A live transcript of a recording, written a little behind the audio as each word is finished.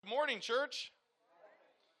morning, church.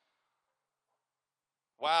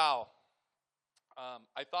 Wow.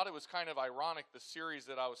 I thought it was kind of ironic, the series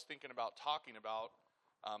that I was thinking about talking about.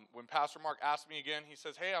 When Pastor Mark asked me again, he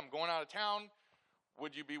says, hey, I'm going out of town.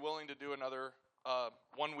 Would you be willing to do another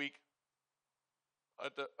 1 week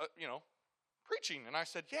at the, preaching? And I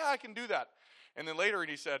said, yeah, I can do that. And then later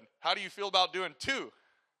he said, how do you feel about doing 2?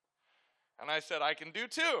 And I said, I can do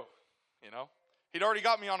 2, He'd already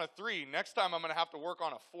got me on a 3. Next time I'm going to have to work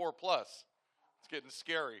on a 4+. It's getting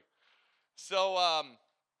scary. So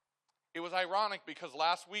it was ironic because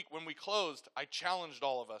last week when we closed, I challenged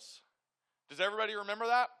all of us. Does everybody remember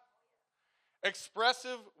that?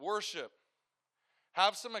 Expressive worship.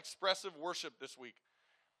 Have some expressive worship this week.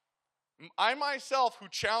 I myself, who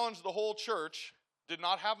challenged the whole church, did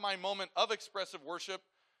not have my moment of expressive worship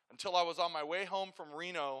until I was on my way home from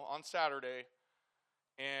Reno on Saturday.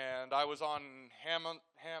 And I was on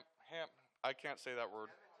I can't say that word.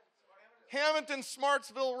 Hamilton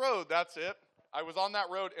Smartsville Road, that's it. I was on that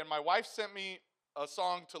road, and my wife sent me a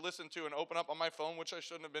song to listen to and open up on my phone, which I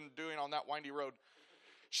shouldn't have been doing on that windy road.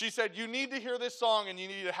 She said, you need to hear this song, and you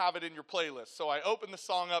need to have it in your playlist. So I opened the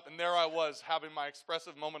song up, and there I was having my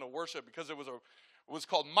expressive moment of worship because it was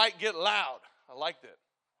called Might Get Loud. I liked it.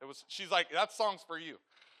 She's like, that song's for you.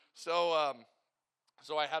 So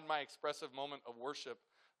I had my expressive moment of worship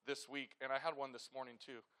this week, and I had one this morning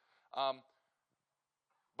too.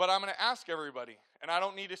 But I'm going to ask everybody, and I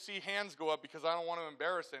don't need to see hands go up because I don't want to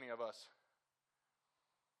embarrass any of us.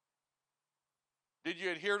 Did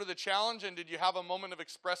you adhere to the challenge, and did you have a moment of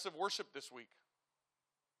expressive worship this week?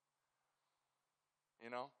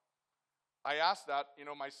 I asked that.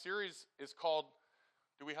 My series is called,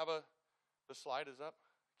 do we have the slide is up,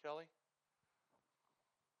 Kelly?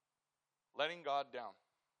 Letting God down,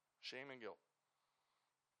 shame and guilt.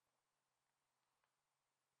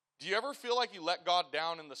 Do you ever feel like you let God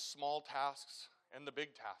down in the small tasks and the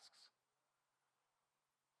big tasks?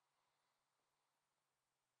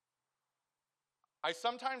 I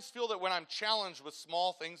sometimes feel that when I'm challenged with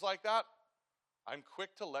small things like that, I'm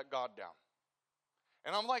quick to let God down.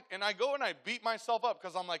 And I go and I beat myself up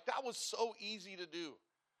because I'm like, that was so easy to do.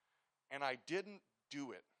 And I didn't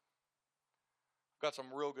do it. I've got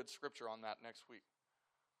some real good scripture on that next week.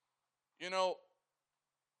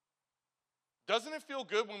 Doesn't it feel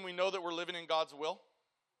good when we know that we're living in God's will?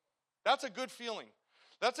 That's a good feeling.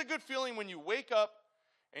 That's a good feeling when you wake up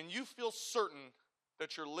and you feel certain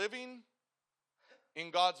that you're living in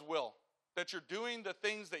God's will, that you're doing the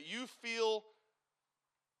things that you feel,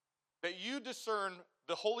 that you discern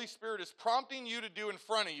the Holy Spirit is prompting you to do in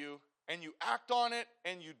front of you, and you act on it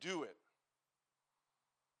and you do it.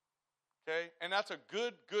 Okay? And that's a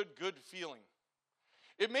good feeling.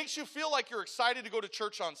 It makes you feel like you're excited to go to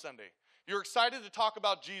church on Sunday. You're excited to talk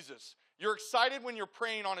about Jesus. You're excited when you're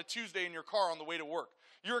praying on a Tuesday in your car on the way to work.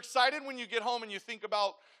 You're excited when you get home and you think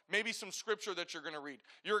about maybe some scripture that you're going to read.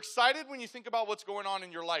 You're excited when you think about what's going on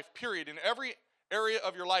in your life, period. In every area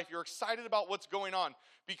of your life, you're excited about what's going on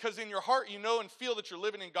because in your heart you know and feel that you're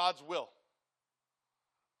living in God's will.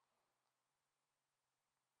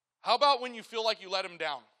 How about when you feel like you let him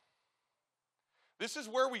down? This is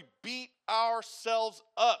where we beat ourselves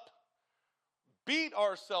up. Beat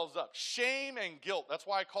ourselves up. Shame and guilt. That's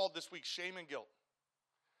why I called this week Shame and Guilt.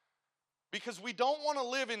 Because we don't want to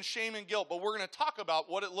live in shame and guilt, but we're going to talk about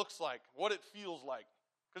what it looks like, what it feels like.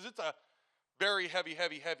 Because it's a very heavy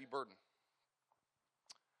burden.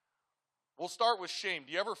 We'll start with shame.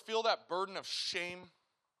 Do you ever feel that burden of shame?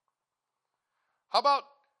 How about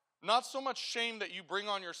not so much shame that you bring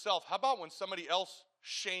on yourself? How about when somebody else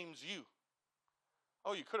shames you?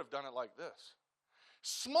 Oh, you could have done it like this.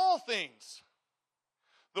 Small things.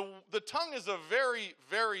 The tongue is a very,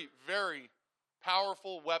 very, very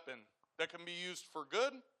powerful weapon that can be used for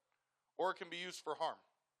good or it can be used for harm.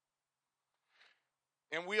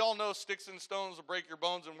 And we all know sticks and stones will break your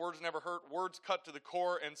bones and words never hurt. Words cut to the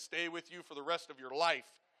core and stay with you for the rest of your life.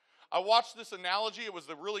 I watched this analogy. It was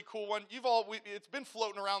a really cool one. It's been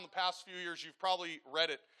floating around the past few years. You've probably read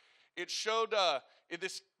it. It showed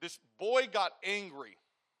this boy got angry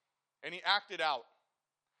and he acted out.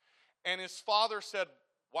 And his father said,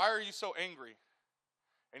 why are you so angry?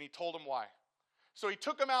 And he told him why. So he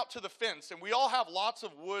took him out to the fence, and we all have lots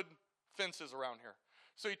of wood fences around here.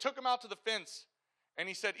 So he took him out to the fence, and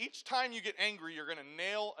he said, each time you get angry, you're going to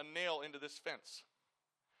nail a nail into this fence.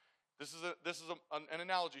 This is an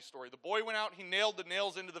analogy story. The boy went out, he nailed the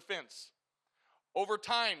nails into the fence. Over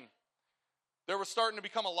time, there was starting to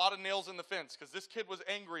become a lot of nails in the fence because this kid was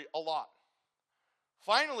angry a lot.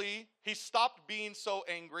 Finally, he stopped being so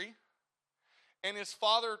angry, And his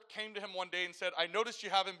father came to him one day and said, I noticed you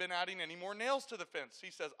haven't been adding any more nails to the fence. He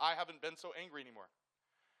says, I haven't been so angry anymore.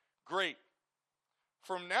 Great.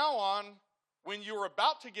 From now on, when you're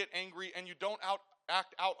about to get angry and you don't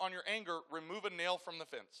act out on your anger, remove a nail from the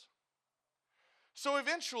fence. So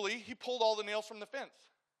eventually, he pulled all the nails from the fence.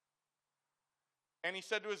 And he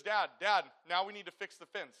said to his dad, Dad, now we need to fix the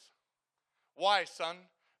fence. Why, son?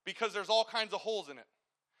 Because there's all kinds of holes in it.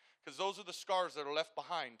 Because those are the scars that are left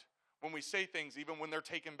behind when we say things, even when they're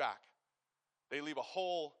taken back. They leave a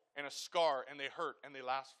hole and a scar, and they hurt, and they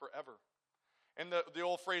last forever. And the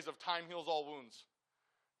old phrase of time heals all wounds.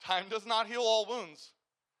 Time does not heal all wounds.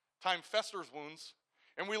 Time festers wounds.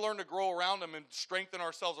 And we learn to grow around them and strengthen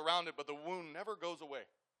ourselves around it, but the wound never goes away.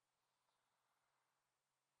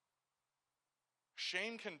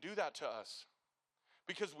 Shame can do that to us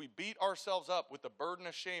because we beat ourselves up with the burden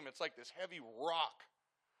of shame. It's like this heavy rock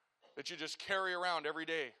that you just carry around every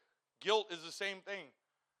day. Guilt is the same thing.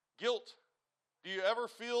 Guilt. Do you ever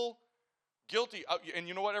feel guilty? And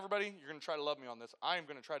you know what, everybody? You're going to try to love me on this. I am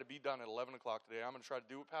going to try to be done at 11 o'clock today. I'm going to try to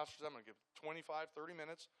do what Pastor said. I'm going to give 25, 30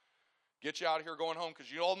 minutes. Get you out of here going home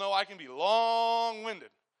because you all know I can be long-winded.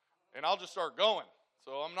 And I'll just start going.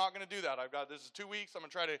 So I'm not going to do that. This is 2 weeks. I'm going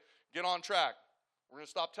to try to get on track. We're going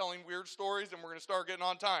to stop telling weird stories and we're going to start getting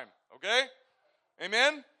on time. Okay?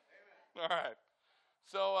 Amen? Amen. All right.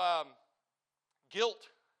 So, guilt.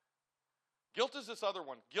 Guilt is this other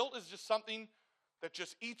one. Guilt is just something that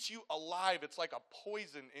just eats you alive. It's like a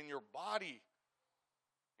poison in your body.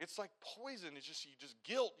 It's like poison. It's just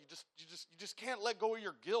guilt. You just can't let go of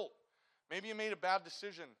your guilt. Maybe you made a bad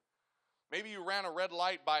decision. Maybe you ran a red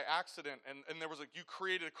light by accident and there was you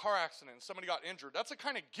created a car accident and somebody got injured. That's a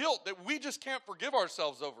kind of guilt that we just can't forgive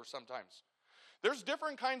ourselves over sometimes. There's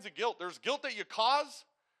different kinds of guilt. There's guilt that you cause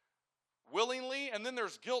willingly, and then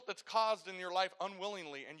there's guilt that's caused in your life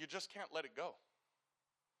unwillingly, and you just can't let it go.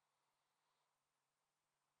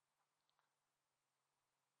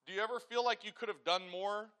 Do you ever feel like you could have done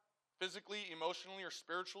more physically, emotionally, or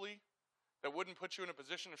spiritually that wouldn't put you in a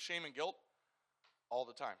position of shame and guilt? All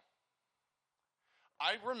the time.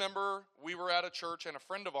 I remember we were at a church and a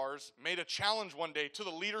friend of ours made a challenge one day to the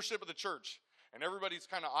leadership of the church, and everybody's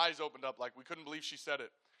kind of eyes opened up like we couldn't believe she said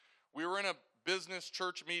it. We were in a business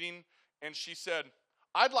church meeting, and she said,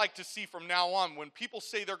 I'd like to see from now on when people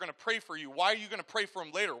say they're going to pray for you, why are you going to pray for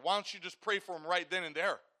them later? Why don't you just pray for them right then and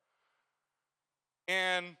there?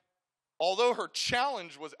 And although her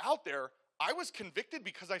challenge was out there, I was convicted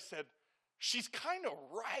because I said, she's kind of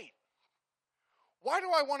right. Why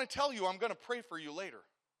do I want to tell you I'm going to pray for you later?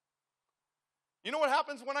 You know what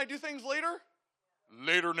happens when I do things later?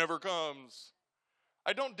 Later never comes.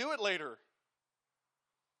 I don't do it later.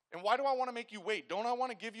 And why do I want to make you wait? Don't I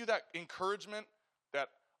want to give you that encouragement that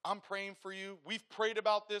I'm praying for you? We've prayed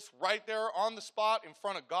about this right there on the spot in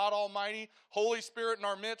front of God Almighty, Holy Spirit in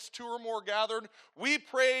our midst, 2 or more gathered. We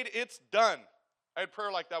prayed, it's done. I had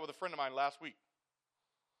prayer like that with a friend of mine last week.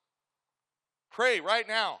 Pray right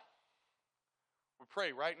now. We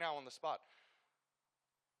pray right now on the spot.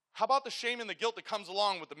 How about the shame and the guilt that comes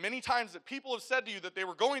along with the many times that people have said to you that they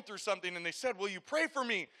were going through something and they said, will you pray for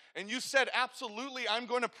me? And you said, absolutely, I'm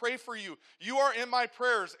going to pray for you. You are in my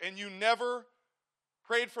prayers, and you never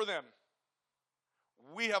prayed for them.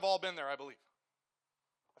 We have all been there, I believe.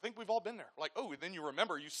 I think we've all been there. Like, oh, and then you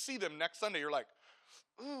remember, you see them next Sunday, you're like,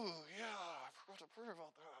 ooh, yeah, I forgot to pray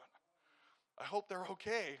about that. I hope they're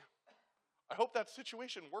okay. I hope that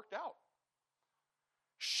situation worked out.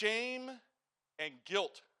 Shame and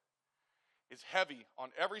guilt is heavy on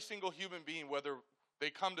every single human being, whether they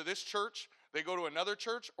come to this church, they go to another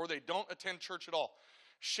church, or they don't attend church at all.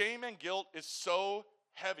 Shame and guilt is so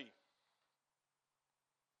heavy.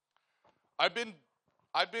 I've been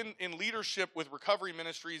in leadership with recovery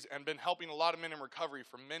ministries and been helping a lot of men in recovery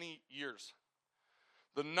for many years.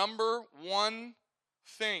 The number one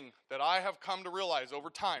thing that I have come to realize over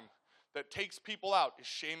time that takes people out is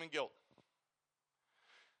shame and guilt.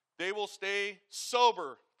 They will stay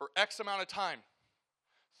sober for X amount of time.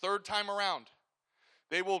 Third time around.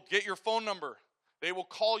 They will get your phone number. They will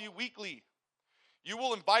call you weekly. You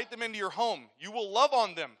will invite them into your home. You will love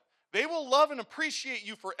on them. They will love and appreciate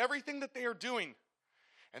you for everything that they are doing.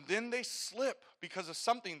 And then they slip because of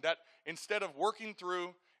something that instead of working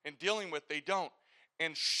through and dealing with, they don't.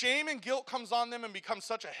 And shame and guilt comes on them and becomes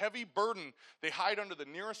such a heavy burden, they hide under the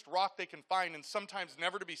nearest rock they can find and sometimes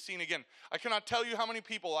never to be seen again. I cannot tell you how many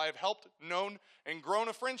people I have helped, known, and grown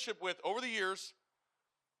a friendship with over the years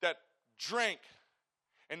that drank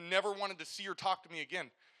and never wanted to see or talk to me again.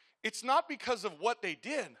 It's not because of what they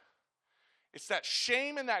did. It's that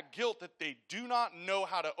shame and that guilt that they do not know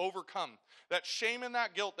how to overcome. That shame and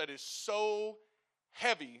that guilt that is so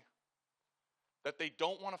heavy that they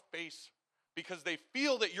don't want to face because they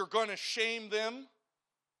feel that you're going to shame them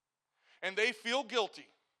and they feel guilty.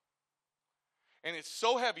 And it's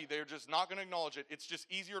so heavy, they're just not going to acknowledge it. It's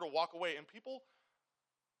just easier to walk away. And people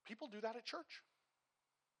do that at church.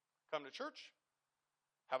 Come to church,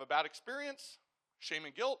 have a bad experience, shame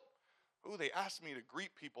and guilt. Ooh, they asked me to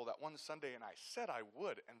greet people that one Sunday, and I said I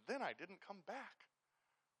would, and then I didn't come back.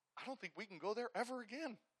 I don't think we can go there ever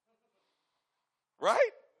again. Right?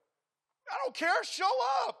 I don't care. Show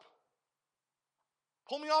up.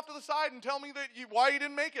 Pull me off to the side and tell me why you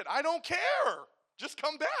didn't make it. I don't care. Just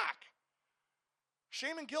come back.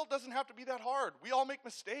 Shame and guilt doesn't have to be that hard. We all make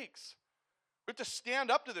mistakes. We have to stand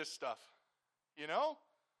up to this stuff, you know?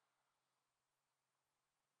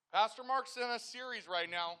 Pastor Mark's in a series right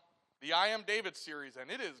now, the I Am David series,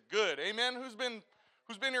 and it is good. Amen? Who's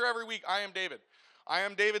been here every week? I Am David. I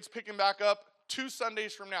Am David's picking back up 2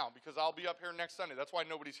 Sundays from now because I'll be up here next Sunday. That's why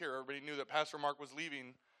nobody's here. Everybody knew that Pastor Mark was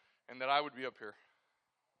leaving and that I would be up here.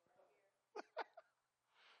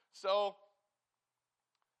 So,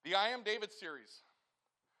 the I Am David series.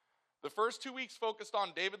 The first 2 weeks focused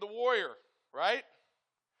on David the warrior, right?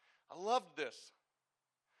 I loved this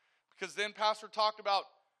because then Pastor talked about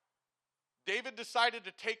David decided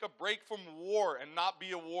to take a break from war and not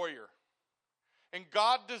be a warrior. And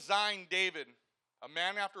God designed David, a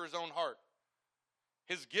man after his own heart.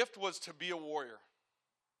 His gift was to be a warrior.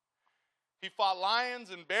 He fought lions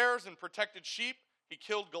and bears and protected sheep. He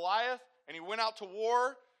killed Goliath and he went out to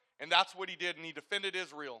war, and that's what he did, and he defended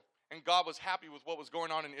Israel. And God was happy with what was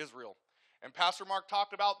going on in Israel. And Pastor Mark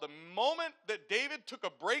talked about the moment that David took a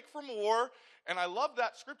break from war, and I love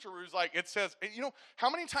that scripture where he's like, it says, you know, how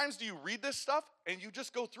many times do you read this stuff and you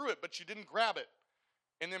just go through it, but you didn't grab it?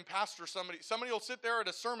 And then somebody will sit there at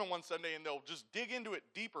a sermon one Sunday and they'll just dig into it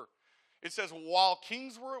deeper. It says, while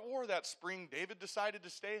kings were at war that spring, David decided to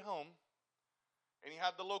stay home, and he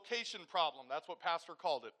had the location problem. That's what Pastor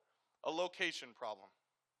called it, a location problem.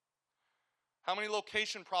 How many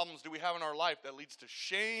location problems do we have in our life that leads to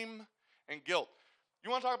shame and guilt?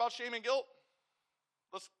 You want to talk about shame and guilt?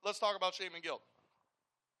 Let's talk about shame and guilt.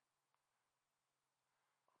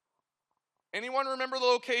 Anyone remember the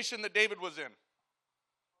location that David was in?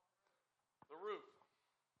 The roof.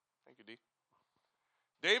 Thank you, D.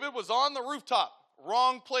 David was on the rooftop.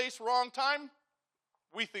 Wrong place, wrong time?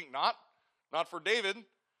 We think not. Not for David.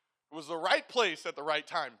 It was the right place at the right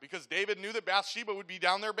time because David knew that Bathsheba would be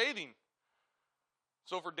down there bathing.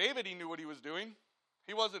 So for David, he knew what he was doing.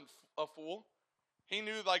 He wasn't a fool. He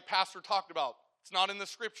knew, like Pastor talked about, it's not in the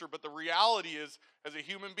scripture, but the reality is, as a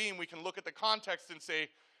human being, we can look at the context and say,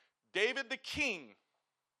 David the king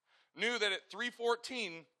knew that at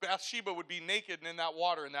 3:14, Bathsheba would be naked and in that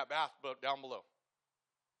water in that bath down below.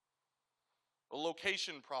 A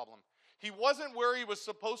location problem. He wasn't where he was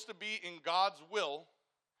supposed to be in God's will.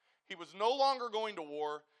 He was no longer going to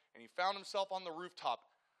war, and he found himself on the rooftop,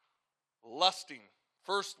 lusting.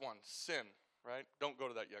 First one, sin, right? Don't go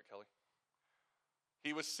to that yet, Kelly.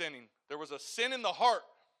 He was sinning. There was a sin in the heart.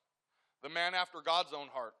 The man after God's own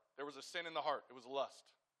heart. There was a sin in the heart. It was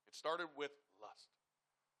lust. It started with lust.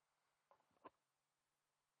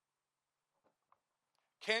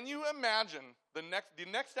 Can you imagine the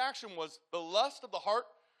next action was the lust of the heart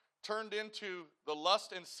turned into the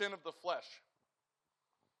lust and sin of the flesh.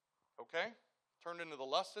 Okay? Turned into the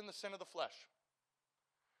lust and the sin of the flesh.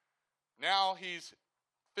 Now he's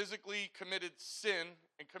physically committed sin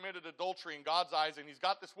and committed adultery in God's eyes, and he's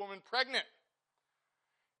got this woman pregnant.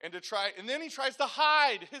 And then he tries to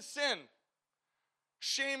hide his sin.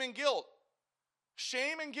 Shame and guilt.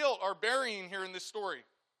 Shame and guilt are burying here in this story.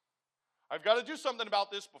 I've got to do something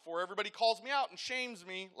about this before everybody calls me out and shames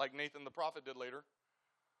me, like Nathan the prophet did later.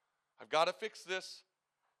 I've got to fix this.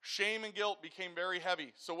 Shame and guilt became very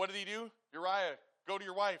heavy. So what did he do? Uriah, go to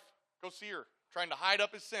your wife. Go see her. Trying to hide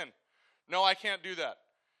up his sin. No, I can't do that.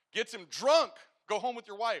 Gets him drunk. Go home with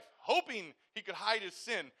your wife. Hoping he could hide his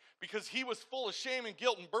sin because he was full of shame and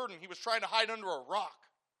guilt and burden. He was trying to hide under a rock.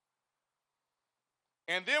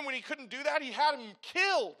 And then when he couldn't do that, he had him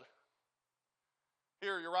killed.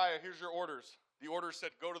 Here, Uriah, here's your orders. The order said,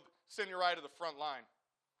 send Uriah to the front line.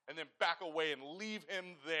 And then back away and leave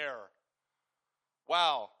him there.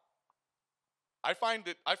 Wow. I find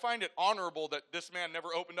it honorable that this man never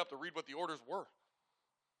opened up to read what the orders were.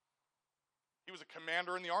 He was a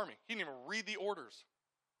commander in the army. He didn't even read the orders.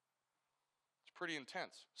 It's pretty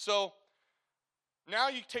intense. So, now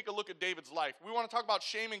you take a look at David's life. We want to talk about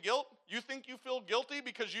shame and guilt. You think you feel guilty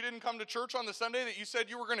because you didn't come to church on the Sunday that you said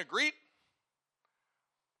you were going to greet?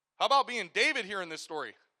 How about being David here in this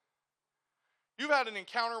story? You've had an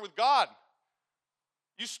encounter with God.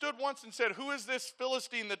 You stood once and said, who is this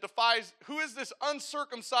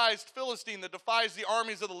uncircumcised Philistine that defies the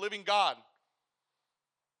armies of the living God?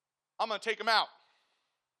 I'm going to take him out.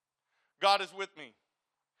 God is with me.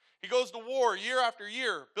 He goes to war year after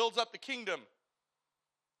year, builds up the kingdom,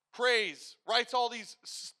 prays, writes all these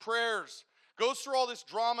prayers, goes through all this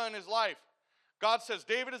drama in his life. God says,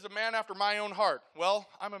 David is a man after my own heart. Well,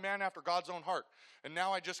 I'm a man after God's own heart. And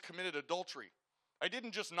now I just committed adultery. I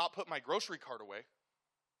didn't just not put my grocery cart away.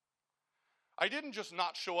 I didn't just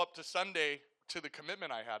not show up to Sunday to the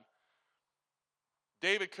commitment I had.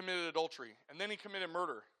 David committed adultery, and then he committed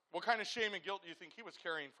murder. What kind of shame and guilt do you think he was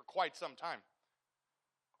carrying for quite some time?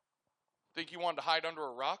 Think he wanted to hide under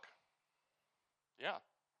a rock? Yeah.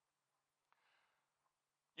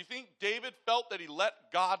 You think David felt that he let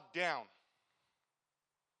God down?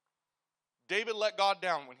 David let God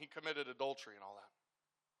down when he committed adultery and all that.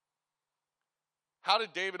 How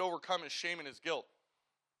did David overcome his shame and his guilt?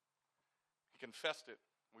 He confessed it.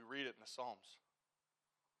 We read it in the Psalms.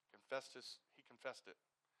 He confessed it.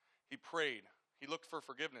 He prayed. He looked for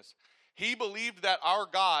forgiveness. He believed that our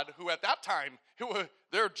God, who at that time,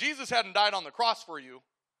 Jesus hadn't died on the cross for you,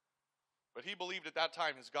 but he believed at that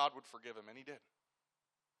time his God would forgive him, and he did.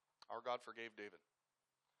 Our God forgave David.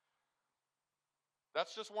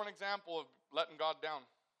 That's just one example of letting God down.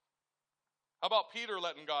 How about Peter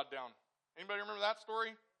letting God down? Anybody remember that story?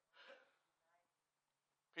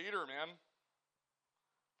 Peter, man.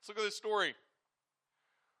 Let's look at this story.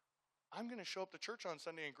 I'm going to show up to church on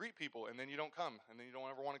Sunday and greet people, and then you don't come, and then you don't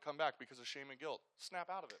ever want to come back because of shame and guilt. Snap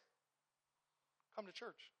out of it. Come to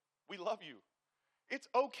church. We love you. It's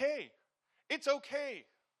okay. It's okay.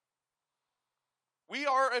 We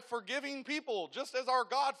are a forgiving people, just as our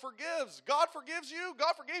God forgives. God forgives you.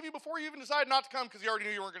 God forgave you before you even decided not to come because he already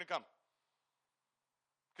knew you weren't going to come.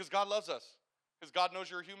 Because God loves us. Because God knows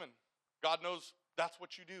you're a human. God knows that's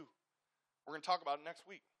what you do. We're going to talk about it next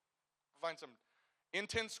week. We'll find some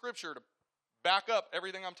intense scripture to back up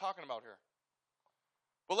everything I'm talking about here.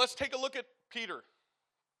 But let's take a look at Peter.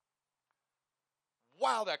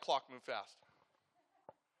 Wow, that clock moved fast.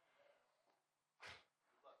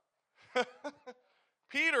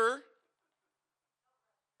 Peter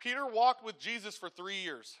walked with Jesus for 3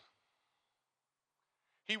 years.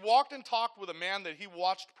 He walked and talked with a man that he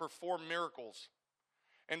watched perform miracles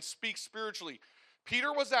and speak spiritually.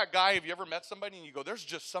 Peter was that guy. Have you ever met somebody and you go, there's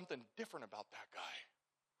just something different about that guy?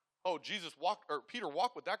 Oh, Peter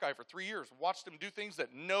walked with that guy for 3 years, watched him do things that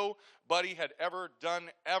nobody had ever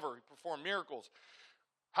done ever. He performed miracles.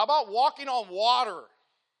 How about walking on water?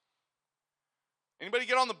 Anybody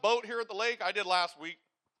get on the boat here at the lake? I did last week.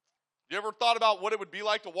 You ever thought about what it would be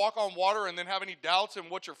like to walk on water and then have any doubts in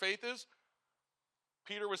what your faith is?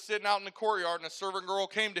 Peter was sitting out in the courtyard and a servant girl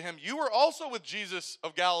came to him. You were also with Jesus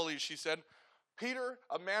of Galilee, she said. Peter,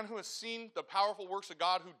 a man who has seen the powerful works of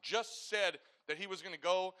God, who just said that he was going to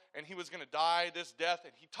go and he was going to die this death,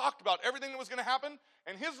 and he talked about everything that was going to happen,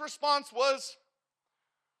 and his response was,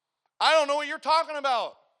 I don't know what you're talking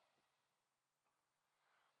about.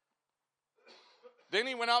 Then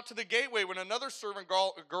he went out to the gateway when another servant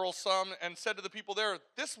girl saw him and said to the people there,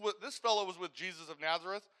 this fellow was with Jesus of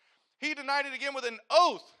Nazareth. He denied it again with an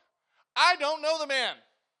oath. I don't know the man.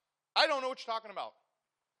 I don't know what you're talking about.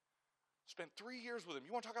 Spent 3 years with him.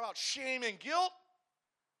 You want to talk about shame and guilt?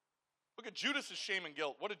 Look at Judas' shame and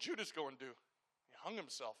guilt. What did Judas go and do? He hung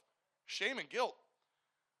himself. Shame and guilt.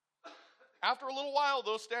 After a little while,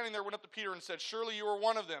 those standing there went up to Peter and said, surely you are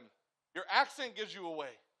one of them. Your accent gives you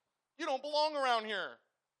away. You don't belong around here.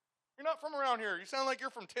 You're not from around here. You sound like you're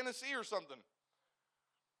from Tennessee or something.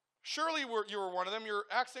 Surely you were one of them. Your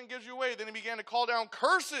accent gives you away. Then he began to call down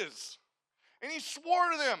curses. And he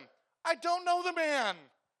swore to them, I don't know the man.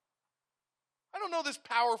 I don't know this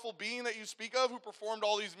powerful being that you speak of who performed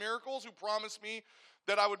all these miracles, who promised me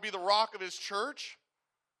that I would be the rock of his church,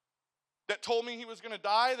 that told me he was going to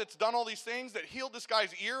die, that's done all these things, that healed this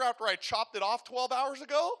guy's ear after I chopped it off 12 hours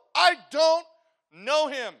ago. I don't know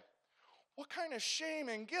him. What kind of shame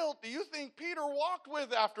and guilt do you think Peter walked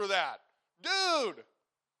with after that? Dude,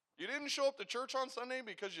 you didn't show up to church on Sunday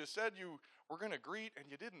because you said you were going to greet and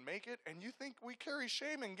you didn't make it, and you think we carry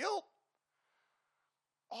shame and guilt?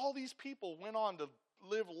 All these people went on to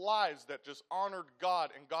live lives that just honored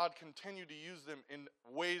God, and God continued to use them in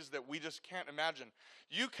ways that we just can't imagine.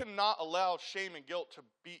 You cannot allow shame and guilt to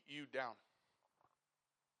beat you down.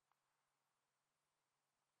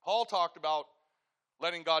 Paul talked about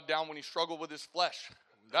letting God down when he struggled with his flesh.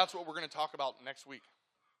 That's what we're going to talk about next week.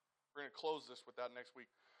 We're going to close this with that next week.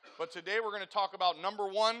 But today we're going to talk about number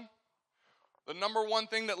one. The number one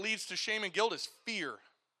thing that leads to shame and guilt is fear.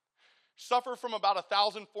 suffer from about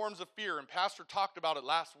 1,000 forms of fear, and Pastor talked about it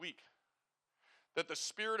last week. That the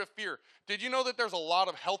spirit of fear. Did you know that there's a lot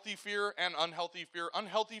of healthy fear and unhealthy fear?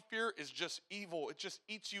 Unhealthy fear is just evil. It just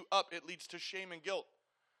eats you up. It leads to shame and guilt.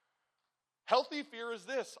 Healthy fear is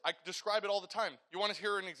this. I describe it all the time. You want to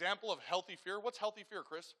hear an example of healthy fear? What's healthy fear,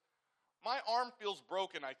 Chris? My arm feels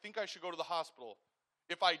broken. I think I should go to the hospital.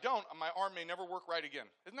 If I don't, my arm may never work right again.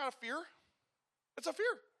 Isn't that a fear? It's a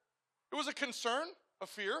fear. It was a concern, a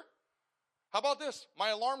fear. How about this? My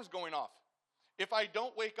alarm's going off. If I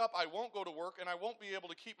don't wake up, I won't go to work, and I won't be able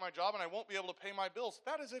to keep my job, and I won't be able to pay my bills.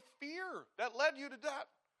 That is a fear that led you to that.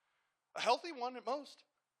 A healthy one at most.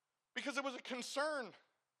 Because it was a concern.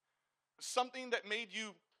 Something that made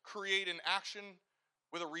you create an action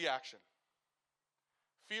with a reaction.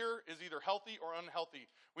 Fear is either healthy or unhealthy.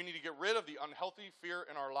 We need to get rid of the unhealthy fear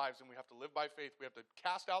in our lives, and we have to live by faith. We have to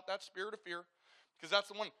cast out that spirit of fear, because that's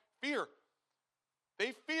the one. Fear.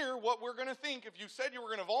 They fear what we're going to think if you said you were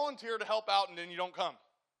going to volunteer to help out and then you don't come.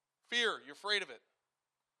 Fear, you're afraid of it.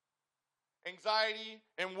 Anxiety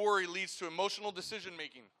and worry leads to emotional decision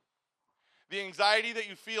making. The anxiety that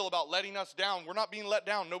you feel about letting us down, we're not being let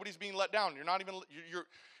down. Nobody's being let down.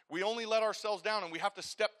 We only let ourselves down, and we have to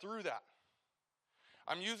step through that.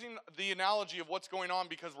 I'm using the analogy of what's going on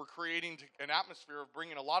because we're creating an atmosphere of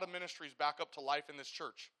bringing a lot of ministries back up to life in this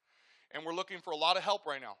church. And we're looking for a lot of help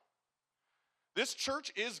right now. This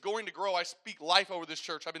church is going to grow. I speak life over this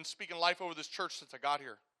church. I've been speaking life over this church since I got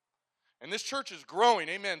here. And this church is growing.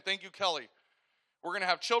 Amen. Thank you, Kelly. We're going to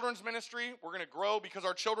have children's ministry. We're going to grow because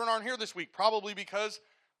our children aren't here this week. Probably because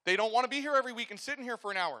they don't want to be here every week and sit in here for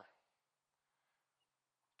an hour.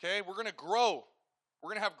 Okay, we're going to grow. We're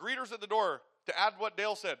going to have greeters at the door. To add what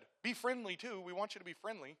Dale said, be friendly too. We want you to be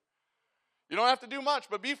friendly. You don't have to do much,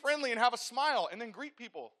 but be friendly and have a smile and then greet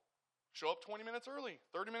people. Show up 20 minutes early,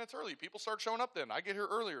 30 minutes early. People start showing up then. I get here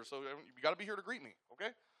earlier, so you got to be here to greet me,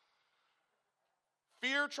 okay?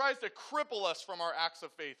 Fear tries to cripple us from our acts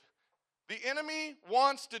of faith. The enemy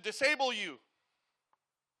wants to disable you.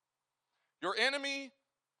 Your enemy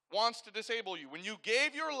wants to disable you. When you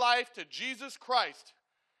gave your life to Jesus Christ,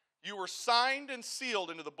 you were signed and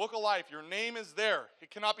sealed into the book of life. Your name is there.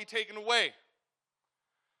 It cannot be taken away.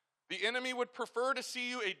 The enemy would prefer to see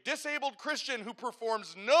you a disabled Christian who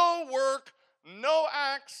performs no work, no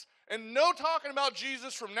acts, and no talking about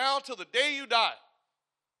Jesus from now till the day you die.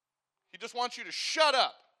 He just wants you to shut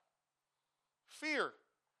up. Fear.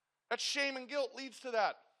 That shame and guilt leads to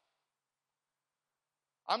that.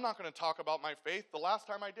 I'm not going to talk about my faith. The last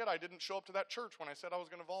time I did, I didn't show up to that church when I said I was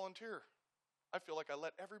going to volunteer. I feel like I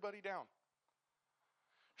let everybody down.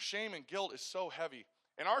 Shame and guilt is so heavy.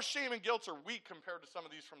 And our shame and guilt are weak compared to some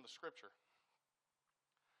of these from the scripture.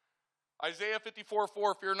 Isaiah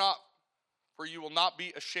 54:4, fear not, for you will not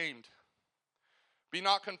be ashamed. Be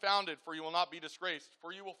not confounded, for you will not be disgraced.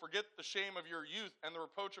 For you will forget the shame of your youth, and the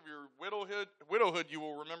reproach of your widowhood you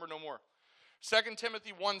will remember no more. 2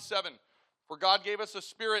 Timothy 1:7, for God gave us a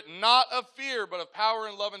spirit not of fear, but of power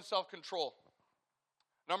and love and self-control.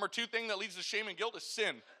 Number 2 thing that leads to shame and guilt is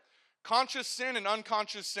sin. Conscious sin and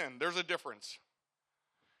unconscious sin. There's a difference.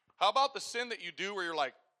 How about the sin that you do where you're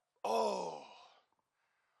like, oh,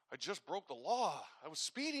 I just broke the law. I was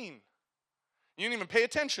speeding. You didn't even pay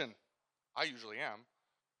attention. I usually am,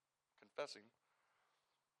 confessing.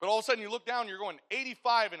 But all of a sudden you look down, you're going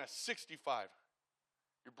 85 and a 65.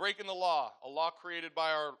 You're breaking the law, a law created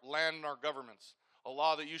by our land and our governments, a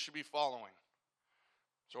law that you should be following.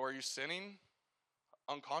 So are you sinning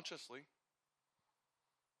unconsciously?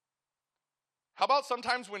 How about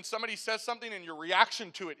sometimes when somebody says something and your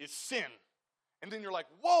reaction to it is sin? And then you're like,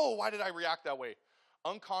 whoa, why did I react that way?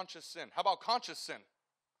 Unconscious sin. How about conscious sin?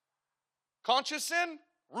 Conscious sin,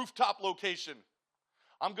 rooftop location.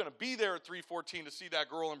 I'm going to be there at 3:14 to see that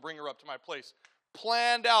girl and bring her up to my place.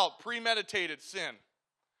 Planned out, premeditated sin.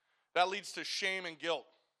 That leads to shame and guilt.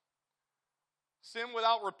 Sin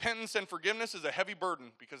without repentance and forgiveness is a heavy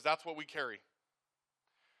burden because that's what we carry.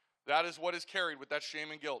 That is what is carried with that shame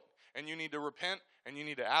and guilt. And you need to repent and you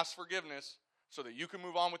need to ask forgiveness so that you can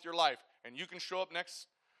move on with your life. And you can show up next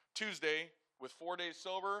Tuesday with 4 days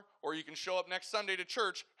sober, or you can show up next Sunday to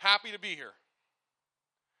church happy to be here.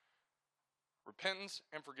 Repentance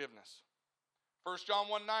and forgiveness. 1 John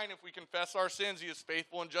 1:9, if we confess our sins, he is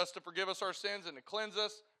faithful and just to forgive us our sins and to cleanse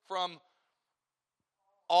us from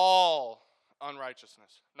all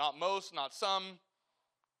unrighteousness. Not most, not some,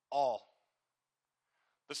 all.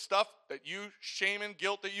 The stuff that you, shame and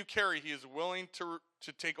guilt that you carry, he is willing to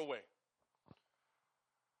take away.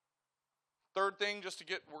 Third thing,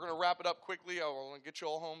 we're going to wrap it up quickly. I want to get you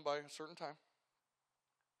all home by a certain time.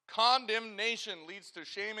 Condemnation leads to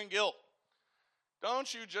shame and guilt.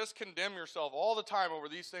 Don't you just condemn yourself all the time over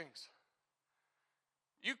these things.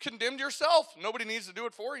 You condemned yourself. Nobody needs to do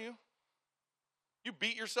it for you. You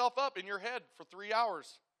beat yourself up in your head for 3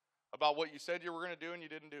 hours about what you said you were going to do and you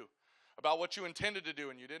didn't do. About what you intended to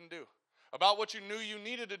do and you didn't do. About what you knew you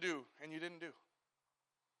needed to do and you didn't do.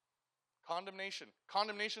 Condemnation.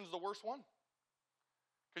 Condemnation is the worst one.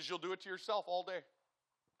 Because you'll do it to yourself all day.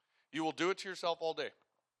 You will do it to yourself all day.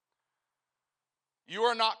 You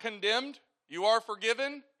are not condemned. You are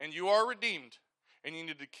forgiven and you are redeemed. And you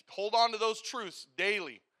need to hold on to those truths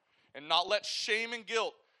daily and not let shame and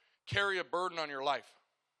guilt carry a burden on your life.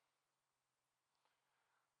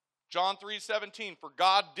 John 3:17, for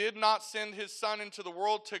God did not send his Son into the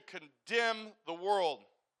world to condemn the world,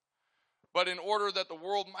 but in order that the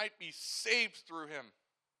world might be saved through him.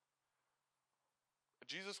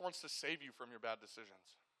 Jesus wants to save you from your bad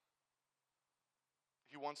decisions.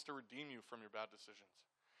 He wants to redeem you from your bad decisions.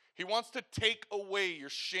 He wants to take away your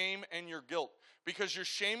shame and your guilt, because your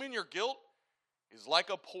shame and your guilt is like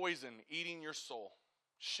a poison eating your soul.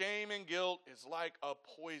 Shame and guilt is like a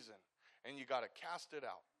poison, and you got to cast it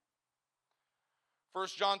out. 1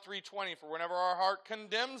 John 3:20, for whenever our heart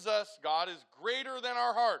condemns us, God is greater than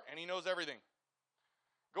our heart, and he knows everything.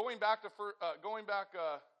 Going back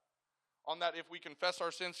on that, if we confess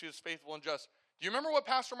our sins, he is faithful and just. Do you remember what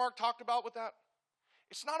Pastor Mark talked about with that?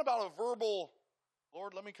 It's not about a verbal,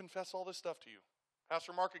 Lord, let me confess all this stuff to you.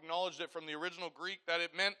 Pastor Mark acknowledged it from the original Greek that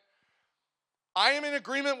it meant, I am in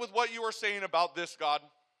agreement with what you are saying about this, God.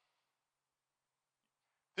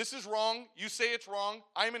 This is wrong. You say it's wrong.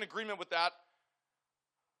 I am in agreement with that.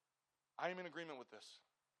 I am in agreement with this.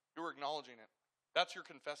 You're acknowledging it. That's your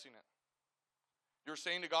confessing it. You're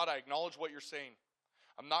saying to God, I acknowledge what you're saying.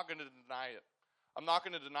 I'm not going to deny it. I'm not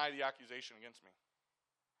going to deny the accusation against me.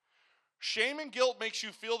 Shame and guilt makes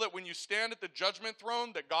you feel that when you stand at the judgment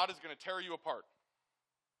throne, that God is going to tear you apart.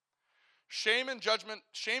 Shame and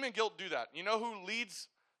guilt do that. You know who leads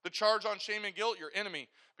the charge on shame and guilt? Your enemy.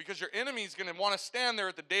 Because your enemy is going to want to stand there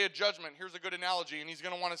at the day of judgment. Here's a good analogy. And he's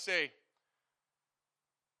going to want to say,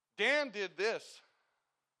 Dan did this.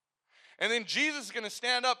 And then Jesus is going to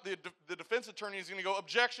stand up. The defense attorney is going to go,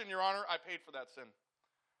 objection, Your Honor, I paid for that sin.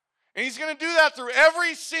 And he's going to do that through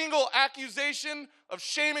every single accusation of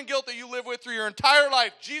shame and guilt that you live with through your entire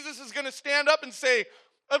life. Jesus is going to stand up and say,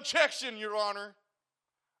 objection, Your Honor.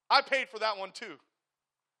 I paid for that one too.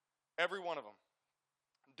 Every one of them.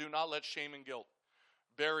 Do not let shame and guilt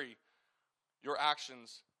bury your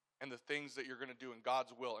actions and the things that you're going to do in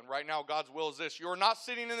God's will. And right now, God's will is this. You are not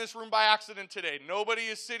sitting in this room by accident today. Nobody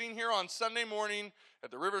is sitting here on Sunday morning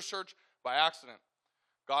at the Rivers Church by accident.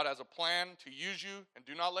 God has a plan to use you, and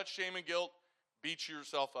do not let shame and guilt beat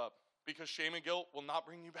yourself up, because shame and guilt will not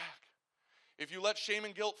bring you back. If you let shame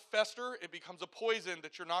and guilt fester, it becomes a poison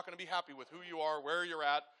that you're not going to be happy with who you are, where you're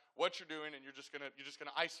at, what you're doing, and you're just going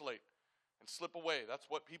to isolate and slip away. That's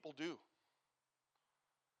what people do.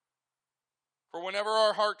 For whenever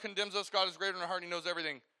our heart condemns us, God is greater than our heart. He knows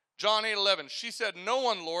everything. John 8:11. She said, no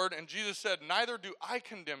one, Lord. And Jesus said, neither do I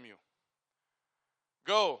condemn you.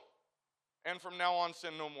 Go, and from now on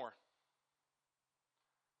sin no more.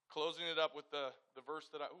 Closing it up with the verse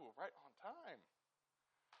that right on time.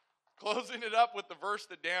 Closing it up with the verse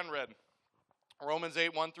that Dan read. Romans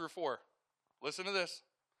 8:1-4. Listen to this.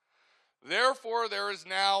 Therefore there is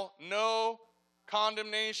now no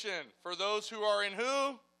condemnation for those who are in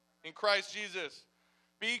who? In Christ Jesus.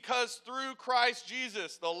 Because through Christ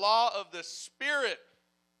Jesus, the law of the Spirit,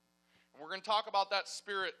 and we're going to talk about that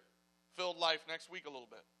Spirit-filled life next week a little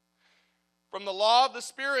bit. From the law of the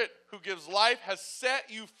Spirit who gives life has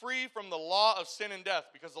set you free from the law of sin and death,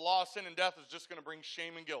 because the law of sin and death is just going to bring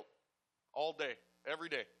shame and guilt all day, every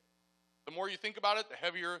day. The more you think about it, the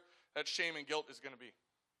heavier that shame and guilt is going to be.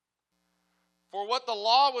 For what the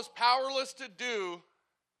law was powerless to do,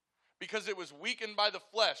 because it was weakened by the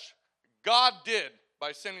flesh, God did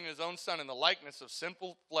by sending his own Son in the likeness of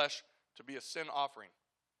sinful flesh to be a sin offering.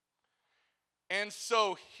 And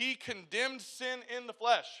so he condemned sin in the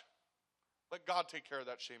flesh. Let God take care of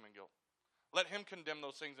that shame and guilt. Let him condemn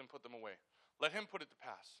those things and put them away. Let him put it to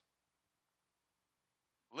pass.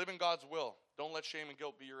 Live in God's will. Don't let shame and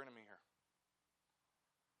guilt be your enemy here.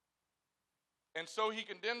 And so he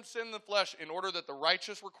condemned sin in the flesh in order that the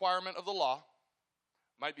righteous requirement of the law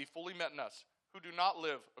might be fully met in us, who do not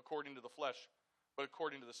live according to the flesh, but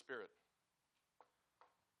according to the Spirit.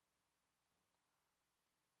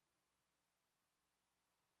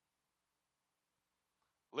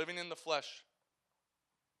 Living in the flesh,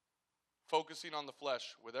 focusing on the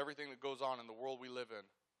flesh with everything that goes on in the world we live in,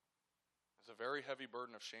 is a very heavy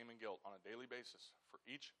burden of shame and guilt on a daily basis for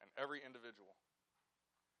each and every individual.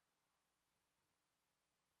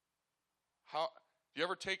 Do you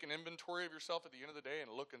ever take an inventory of yourself at the end of the day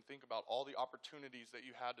and look and think about all the opportunities that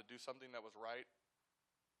you had to do something that was right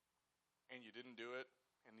and you didn't do it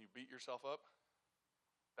and you beat yourself up?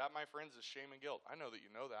 That, my friends, is shame and guilt. I know that you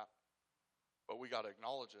know that, but we got to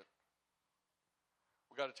acknowledge it.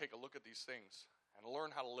 We got to take a look at these things and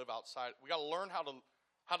learn how to live outside. We got to learn how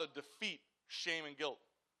to defeat shame and guilt.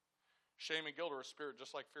 Shame and guilt are a spirit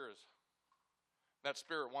just like fear is. That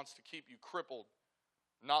spirit wants to keep you crippled,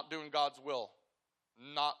 not doing God's will,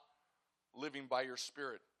 not living by your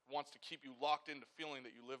spirit. It wants to keep you locked into feeling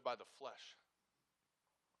that you live by the flesh.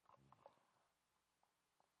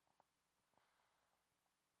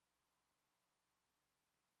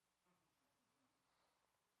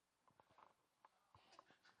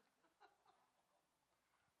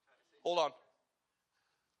 Hold on.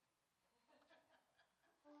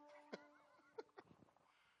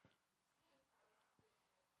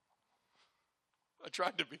 I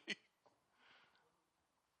tried to be.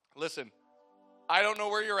 Listen, I don't know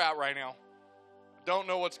where you're at right now. Don't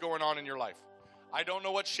know what's going on in your life. I don't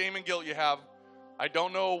know what shame and guilt you have. I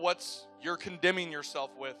don't know what's you're condemning yourself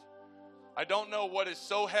with. I don't know what is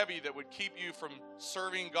so heavy that would keep you from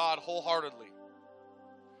serving God wholeheartedly.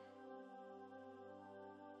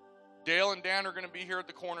 Dale and Dan are going to be here at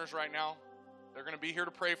the corners right now. They're going to be here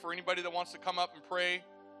to pray for anybody that wants to come up and pray,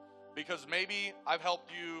 because maybe I've helped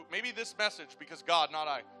you, maybe this message, because God, not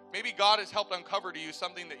I, maybe God has helped uncover to you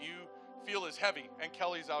something that you feel is heavy, and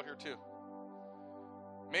Kelly's out here too.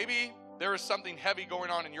 Maybe there is something heavy going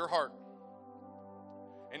on in your heart,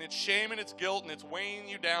 and it's shame and it's guilt and it's weighing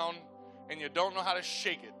you down and you don't know how to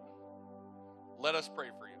shake it. Let us pray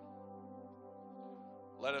for you.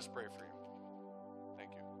 Let us pray for you.